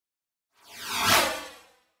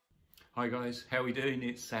Hi guys, how are we doing?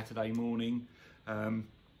 It's Saturday morning. I've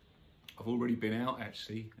already been out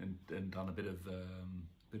actually and done a bit of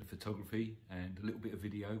photography and a little bit of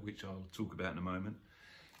video, which I'll talk about in a moment.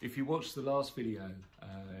 If you watched the last video,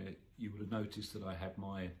 you would have noticed that I had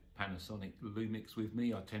my Panasonic Lumix with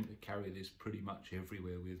me. I tend to carry this pretty much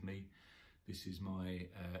everywhere with me. This is my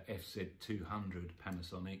FZ200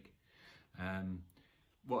 Panasonic.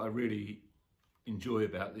 What I really enjoy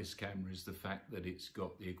about this camera is the fact that it's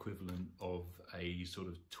got the equivalent of a sort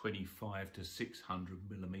of 25 to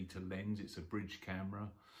 600mm lens. It's a bridge camera,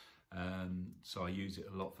 so I use it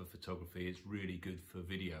a lot for photography. It's really good for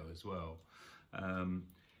video as well.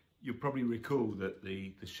 You'll probably recall that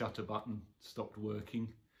the shutter button stopped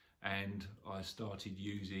working, and I started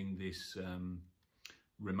using this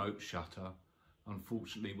remote shutter.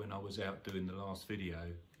 Unfortunately, when I was out doing the last video,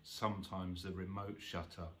 sometimes the remote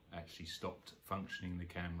shutter actually stopped functioning the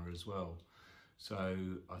camera as well. So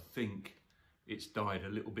I think it's died a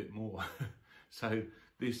little bit more. So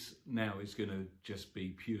this now is going to just be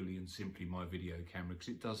purely and simply my video camera, because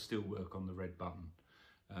it does still work on the red button.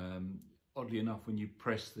 Oddly enough, when you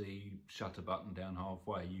press the shutter button down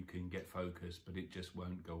halfway, you can get focus, but it just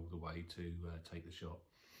won't go all the way to take the shot.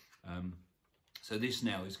 So this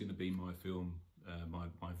now is going to be my film,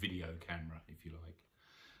 my video camera, if you like.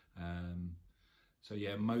 So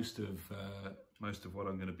yeah, most of what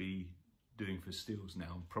I'm going to be doing for stills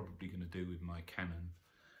now, I'm probably going to do with my Canon.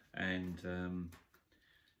 And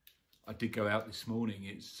I did go out this morning.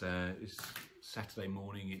 It's Saturday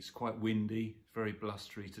morning. It's quite windy, very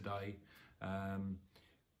blustery today.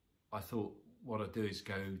 I thought what I'd do is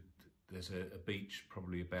go. There's a beach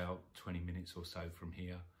probably about 20 minutes or so from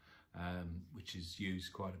here, which is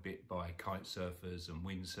used quite a bit by kite surfers and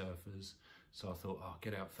windsurfers. So I thought, I'll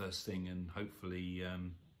get out first thing, and hopefully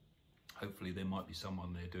there might be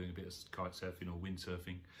someone there doing a bit of kite surfing or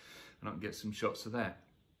windsurfing, and I can get some shots of that.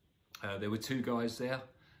 There were two guys there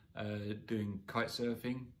doing kite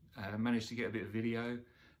surfing. Managed to get a bit of video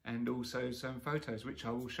and also some photos, which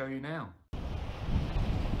I will show you now.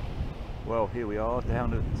 Well, here we are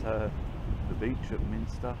down at the beach at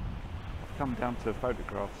Minster. I've come down to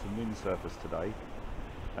photograph some windsurfers today,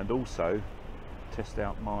 and also test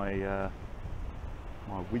out my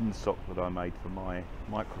my windsock that I made for my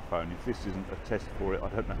microphone. If this isn't a test for it, I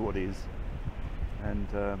don't know what is. And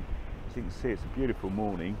as you can see, it's a beautiful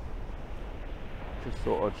morning. Just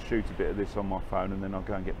thought I'd shoot a bit of this on my phone, and then I'll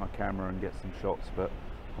go and get my camera and get some shots. But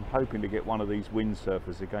I'm hoping to get one of these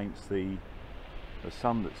windsurfers against the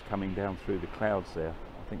sun that's coming down through the clouds there.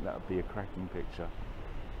 I think that would be a cracking picture.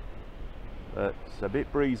 But it's a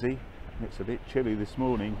bit breezy, and it's a bit chilly this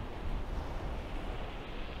morning.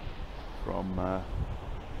 From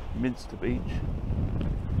Minster Beach,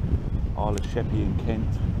 Isle of Sheppey in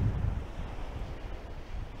Kent.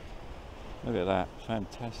 Look at that,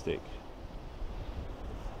 fantastic.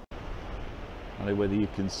 I don't know whether you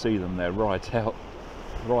can see them, they're right out.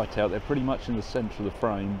 They're pretty much in the centre of the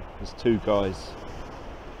frame. There's two guys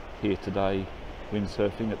here today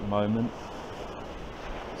windsurfing at the moment.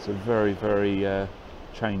 It's a very, very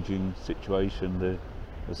changing situation.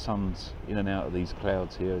 The sun's in and out of these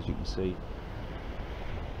clouds here, as you can see.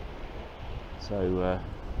 So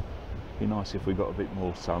be nice if we got a bit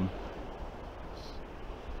more sun.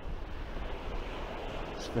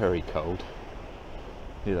 It's very cold.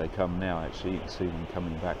 Here they come now, actually. You can see them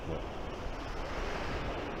coming back. But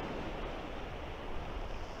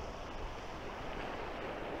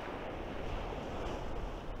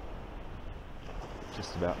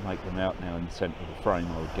just about make them out now in the centre of the frame,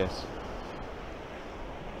 I would guess.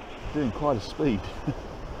 Doing quite a speed.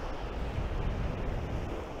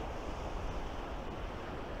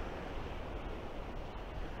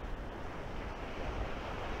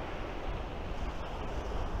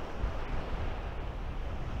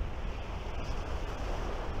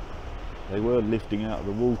 They were lifting out of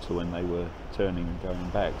the water when they were turning and going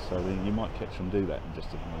back, so you might catch them do that in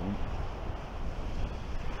just a moment.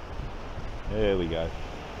 There we go.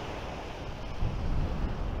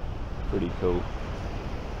 Pretty cool.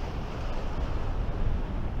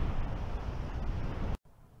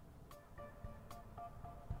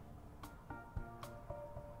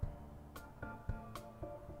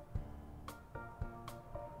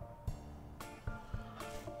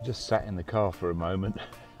 Just sat in the car for a moment.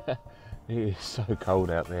 It is so cold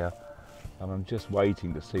out there, and I'm just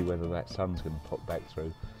waiting to see whether that sun's going to pop back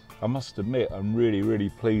through. I must admit, I'm really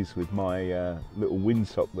pleased with my little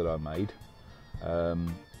windsock that I made.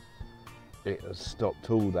 It has stopped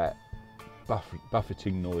all that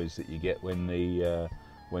buffeting noise that you get when the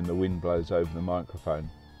wind blows over the microphone.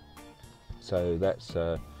 So that's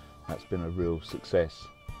been a real success.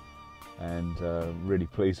 and really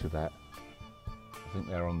pleased with that. I think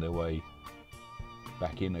they're on their way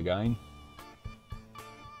back in again.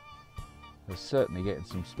 They're certainly getting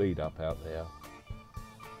some speed up out there.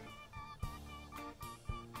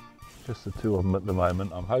 Just the two of them at the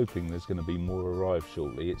moment. I'm hoping there's going to be more arrive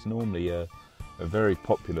shortly. It's normally a very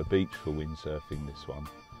popular beach for windsurfing, this one,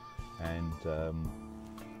 and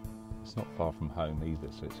it's not far from home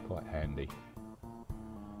either, so it's quite handy.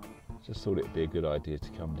 Just thought it'd be a good idea to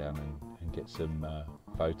come down and get some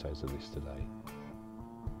photos of this today.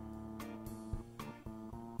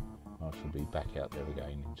 I shall be back out there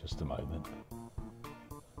again in just a moment.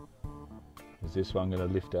 Is this one going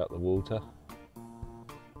to lift out the water?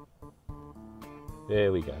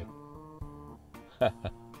 There we go.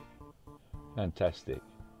 Fantastic.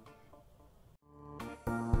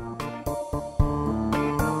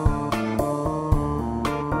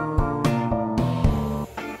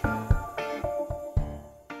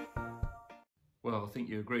 Well, I think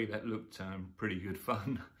you agree that looked pretty good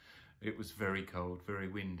fun. It was very cold, very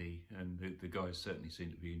windy, and the guys certainly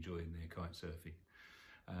seemed to be enjoying their kite surfing.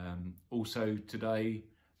 Also today,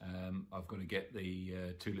 I've got to get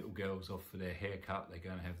the two little girls off for their haircut. They're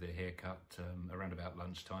going to have their haircut around about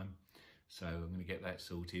lunchtime, so I'm going to get that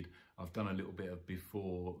sorted. I've done a little bit of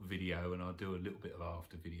before video, and I'll do a little bit of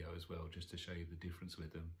after video as well, just to show you the difference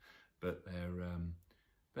with them. But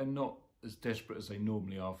they're not as desperate as they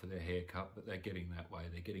normally are for their haircut, but they're getting that way.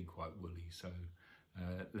 They're getting quite woolly, so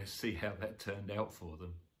let's see how that turned out for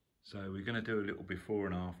them. So we're going to do a little before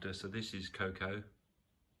and after. So this is Coco,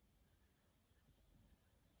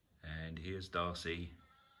 and here's Darcy,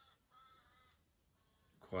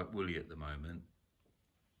 quite woolly at the moment,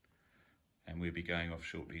 and we'll be going off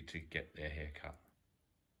shortly to get their hair cut.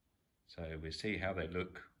 So we'll see how they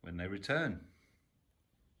look when they return.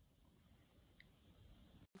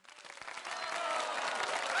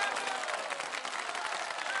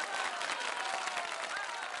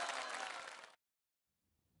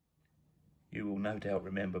 You will no doubt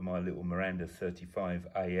remember my little Miranda 35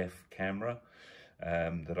 AF camera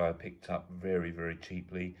that I picked up very, very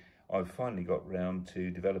cheaply. I've finally got round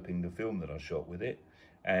to developing the film that I shot with it,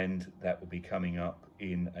 and that will be coming up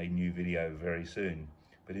in a new video very soon.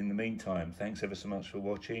 But in the meantime, thanks ever so much for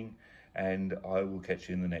watching, and I will catch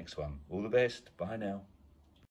you in the next one. All the best. Bye now.